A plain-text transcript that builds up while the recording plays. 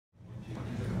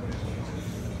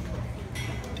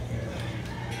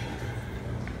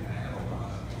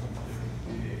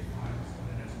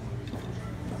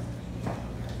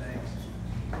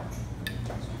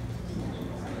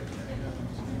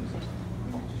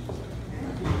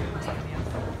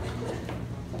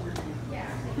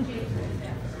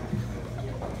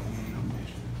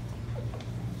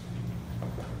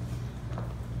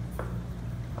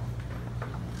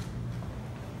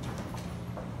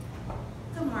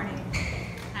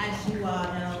as you all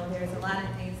know, there's a lot of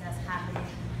things that's happening,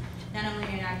 not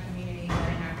only in our community, but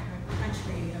in our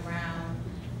country around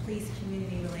police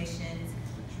community relations.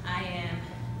 I am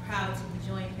proud to be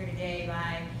joined here today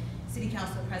by City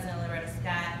Council President Loretta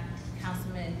Scott,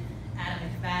 Councilman Adam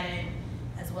McFadden,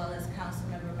 as well as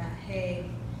Councilmember Matt Haig,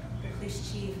 the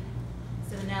Police Chief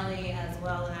Simonelli, as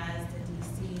well as the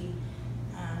DC,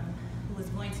 who is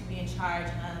going to be in charge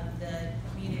of the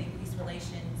community police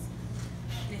relations.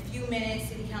 In a few minutes,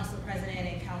 City Council President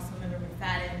and Councilmember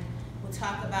McFadden will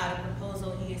talk about a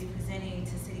proposal he is presenting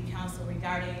to City Council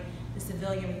regarding the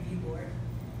Civilian Review Board.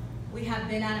 We have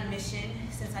been on a mission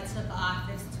since I took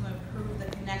office to improve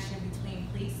the connection between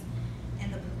police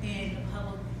and the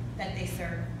public that they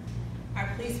serve. Our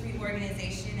police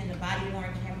reorganization and the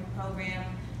body-worn camera program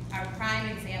are prime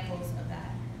examples of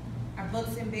that. Our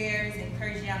Books and Bears and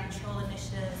Encouraging Out Patrol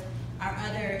initiatives are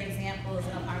other examples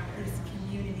of our police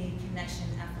community connection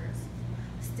efforts.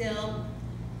 Still,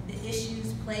 the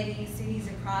issues plaguing cities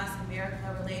across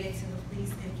America related to the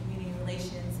police and community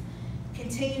relations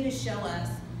continue to show us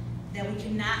that we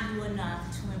cannot do enough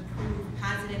to improve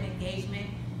positive engagement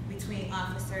between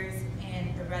officers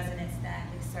and the residents that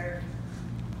they serve.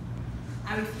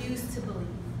 I refuse to believe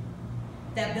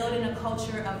that building a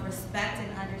culture of respect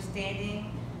and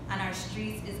understanding on our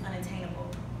streets is unattainable,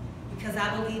 because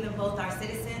I believe in both our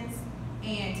citizens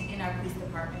and in our police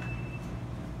department.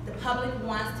 The public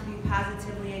wants to be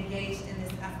positively engaged in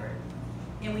this effort,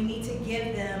 and we need to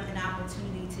give them an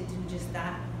opportunity to do just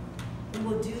that. We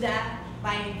will do that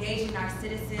by engaging our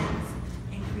citizens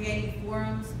and creating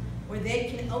forums where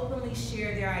they can openly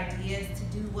share their ideas to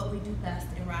do what we do best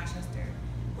in Rochester,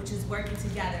 which is working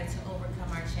together to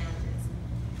overcome our challenges.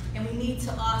 And we need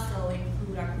to also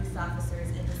include our police officers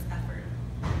in this effort.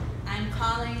 I'm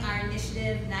calling our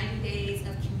initiative 90 Days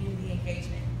of Community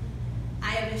Engagement.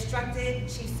 I have instructed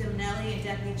Chief Simonelli and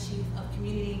Deputy Chief of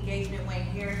Community Engagement Wayne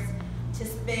Harris to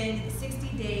spend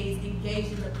 60 days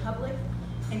engaging the public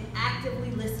and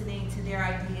actively listening to their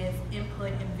ideas,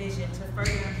 input, and vision to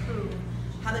further improve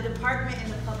how the department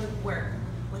and the public work,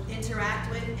 interact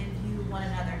with, and view one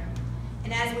another.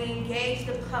 And as we engage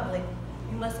the public,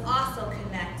 we must also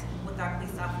connect with our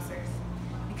police officers,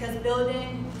 because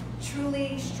building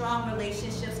truly strong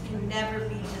relationships can never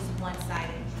be just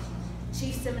one-sided.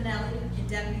 Chief Simonelli and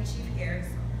Deputy Chief Harris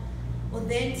will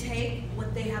then take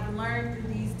what they have learned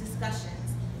through these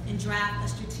discussions and draft a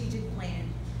strategic plan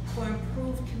for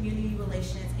improved community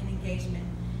relations and engagement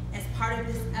as part of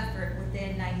this effort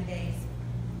within 90 days.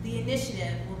 The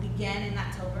initiative will begin in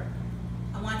October.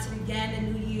 I want to begin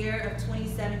the new year of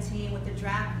 2017 with a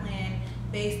draft plan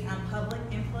based on public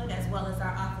input as well as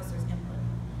our officers' input.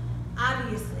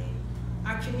 Obviously,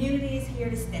 our community is here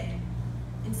to stay,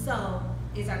 and so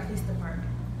is our police department.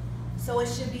 So it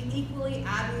should be equally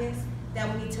obvious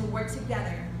that we need to work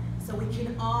together so we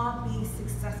can all be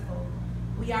successful.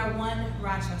 We are one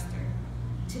Rochester.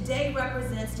 Today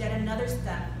represents yet another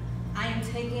step I am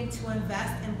taking to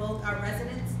invest in both our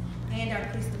residents and our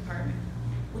police department,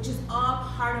 which is all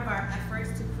part of our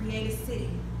efforts to create a city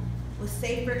with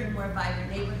safer and more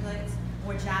vibrant neighborhoods,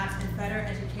 more jobs, and better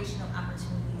educational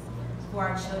opportunities for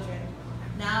our children.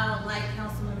 Now I'd like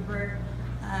Councilmember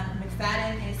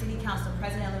McFadden and City Council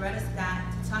President Loretta Scott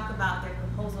to talk about their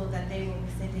proposal that they will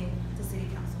be sending to City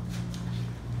Council.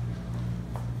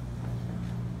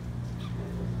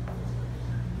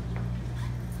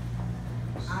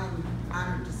 I'm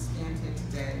honored to stand here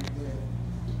today with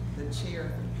the chair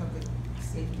of the Public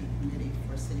Safety Committee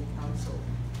for City Council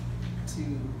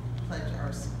to pledge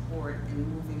our support in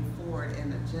moving forward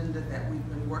an agenda that we've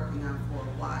been working on for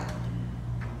a while.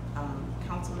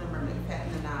 Councilmember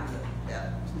McFadden and I, about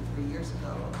 2-3 years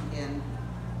ago, began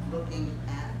looking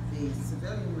at the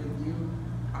civilian review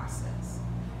process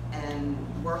and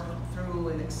worked through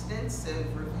an extensive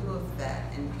review of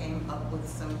that and came up with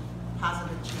some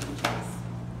positive changes.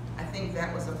 I think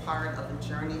that was a part of the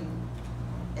journey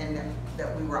and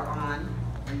that we were on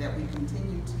and that we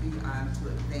continue to be on to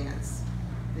advance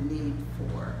the need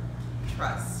for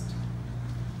trust,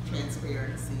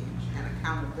 transparency, and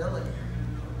accountability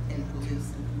in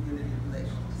police and community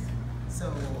relations.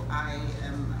 So I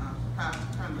am proud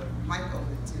to turn the mic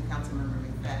over to Councilmember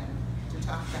McFadden to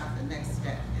talk about the next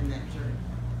step in that journey.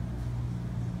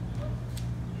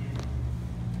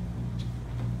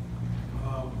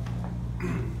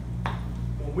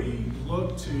 When we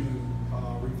look to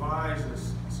revise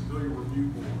this civilian review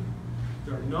board,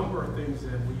 there are a number of things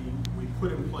that we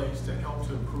put in place to help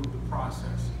to improve the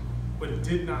process, but it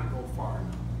did not go far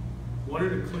enough. One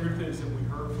of the clear things that we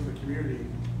heard from the community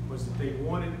was that they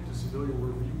wanted the civilian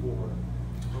review board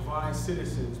to provide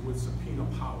citizens with subpoena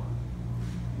power.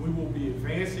 We will be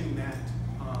advancing that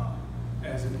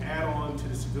as an add-on to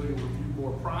the Civilian Review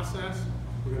Board process.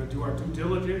 We're going to do our due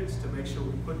diligence to make sure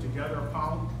we put together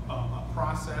a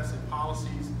process and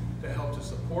policies to help to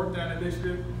support that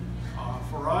initiative.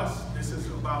 For us, this is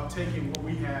about taking what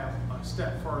we have a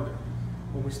step further.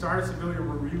 When we started Civilian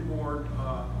Review Board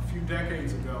a few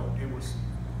decades ago, it was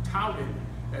touted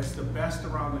as the best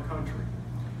around the country.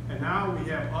 And now we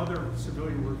have other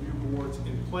civilian review boards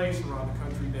in place around the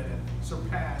country that have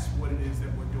surpassed what it is that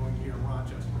we're doing here in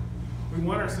Rochester. We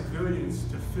want our civilians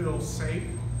to feel safe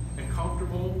and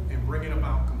comfortable in bringing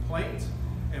about complaints,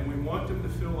 and we want them to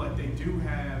feel like they do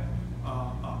have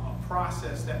a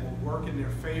process that will work in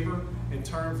their favor in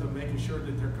terms of making sure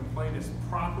that their complaint is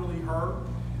properly heard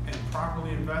and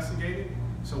properly investigated.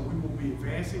 So we will be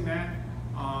advancing that.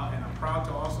 And I'm proud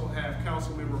to also have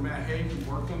Councilmember Matt Hague,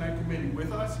 who worked on that committee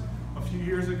with us a few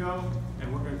years ago,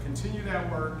 and we're going to continue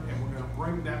that work, and we're going to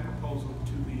bring that proposal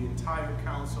to the entire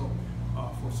council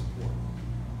for support.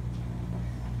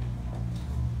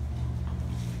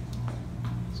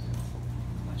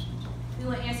 We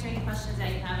will answer any questions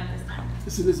that you have at this time.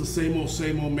 Listen, this is the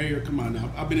same old mayor. Come on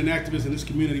now. I've been an activist in this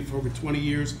community for over 20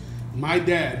 years. My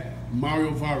dad,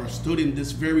 Mario Vara, stood in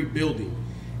this very building,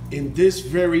 in this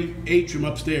very atrium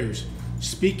upstairs,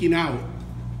 speaking out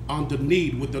on the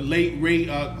need with the late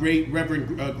great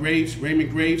Reverend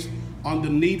Raymond Graves, on the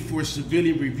need for a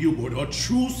civilian review board, a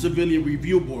true civilian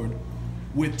review board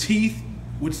with teeth,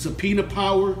 with subpoena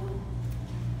power,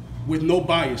 with no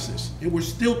biases. And we're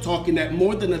still talking that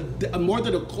more than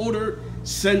a quarter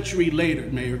century later,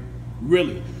 Mayor,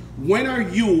 really. When are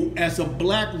you, as a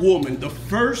black woman, the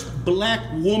first black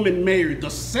woman mayor, the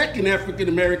second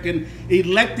African-American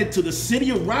elected to the city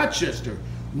of Rochester,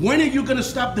 when are you gonna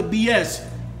stop the BS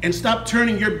and stop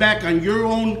turning your back on your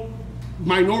own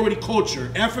minority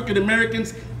culture,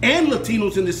 African-Americans and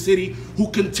Latinos in the city who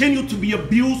continue to be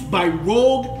abused by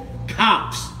rogue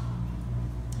cops?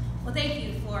 Well, thank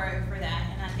you for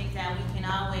that, and I think that we can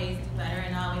always do better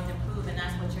and always improve, and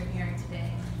that's what you're hearing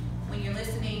today. When you're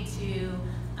listening to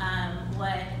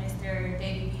what Mr.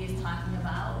 Davy V is talking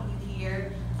about, you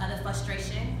hear the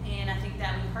frustration, and I think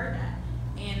that we've heard that.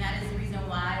 And that is the reason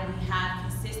why we have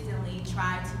consistently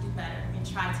tried to do better and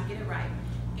tried to get it right.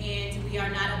 And we are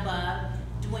not above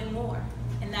doing more.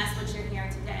 And that's what you're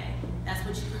hearing today. That's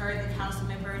what you heard the council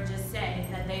member just say,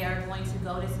 that they are going to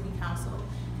go to city council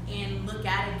and look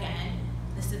at again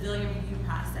the civilian review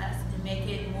process and make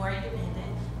it more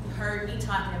independent. You heard me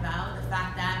talking about the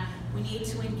fact that we need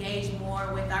to engage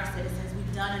more with our citizens.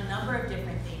 We've done a number of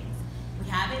different things. We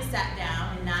haven't sat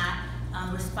down and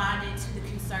not responded to the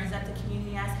concerns that the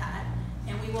community has had,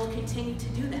 and we will continue to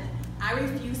do that. I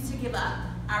refuse to give up.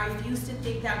 I refuse to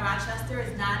think that Rochester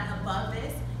is not above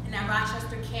this and that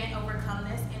Rochester can't overcome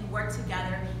this and work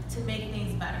together to make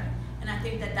things better. And I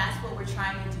think that that's what we're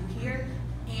trying to do here,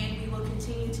 and we will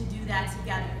continue to do that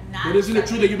together. But isn't it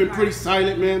true that you've been pretty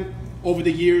silent, man, over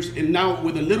the years, and now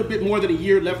with a little bit more than a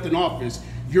year left in office,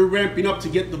 you're ramping up to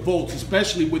get the votes,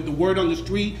 especially with the word on the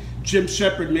street, Jim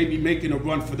Shepard may be making a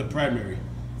run for the primary.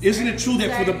 Isn't it true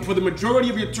that for the majority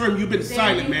of your term, you've been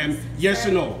silent, man? Yes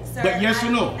or no? But yes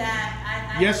or no?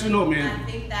 Yes or no, man? I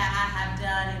think that I have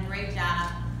done a great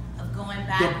job of going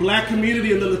back. The black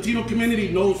community and the Latino community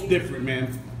knows different,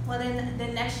 man. Well,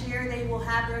 then next year they will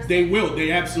have their say. They will.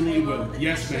 They absolutely will.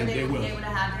 Yes, ma'am. They will. They will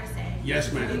have their say.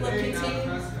 Yes, ma'am.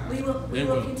 We will continue. We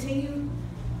will continue.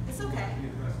 It's okay.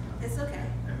 It's okay.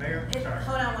 And Mayor, sorry.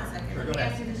 Hold on one second. Sure, Let me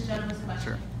answer this gentleman's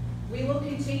question. Sure. We will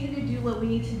continue to do what we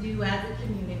need to do as a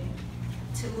community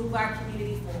to move our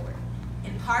community forward.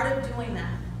 And part of doing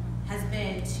that has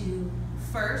been to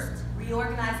first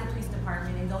reorganize the police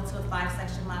department and go to a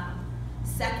 5-section model.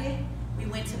 Second, we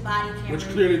went to body cameras.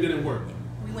 Which clearly didn't work.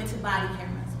 We went to body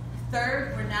cameras.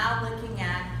 Third, we're now looking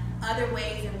at other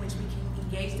ways in which we can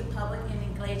engage the public and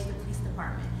engage the police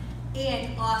department.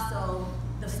 And also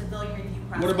the civilian review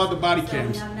process. What about the body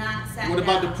cams? So we have not sat What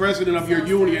about down. the president of your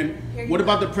union? What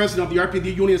about the president of the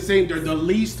RPD union saying they're the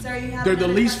least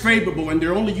favorable and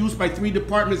they're only used by 3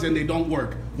 departments and they don't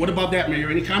work? What about that, Mayor?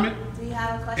 Any comment? Do you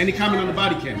have a question? Any comment on the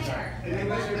body cams?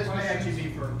 This may actually be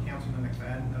for Councilman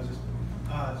McFadden. I was just,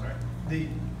 sorry.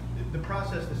 The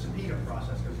process, the subpoena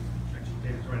process, because actually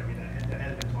David's right, I mean, that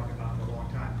has been talked about for a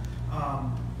long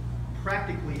time.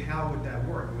 Practically, how would that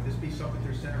work? Would this be something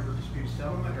through Center for Dispute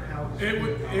Settlement, or how would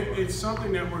this It's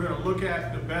something that we're going to look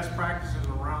at the best practices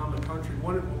around the country.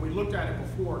 When we looked at it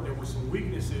before, there were some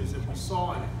weaknesses that we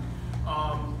saw in it.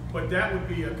 But that would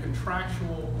be a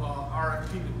contractual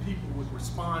RFP that people would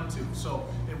respond to. So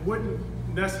it wouldn't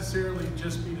necessarily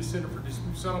just be the Center for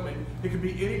Dispute Settlement. It could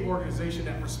be any organization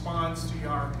that responds to the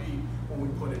RFP when we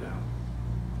put it out.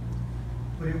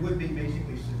 But it would be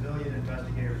basically civilian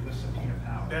investigators with subpoena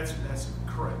power. That's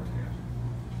correct.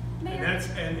 Mayor? And that's,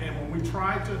 and when we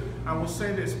tried to, I will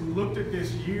say this, we looked at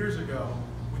this years ago,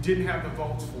 we didn't have the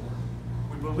votes for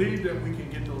it. We believe that we can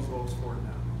get those votes for it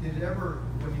now. Did it ever,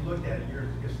 when you looked at it,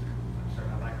 I'm sorry,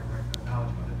 I lack of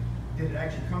knowledge about it, did it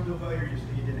actually come to a vote, or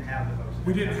you didn't have the votes?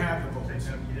 We didn't have the votes.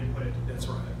 So you didn't put it? That's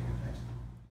right.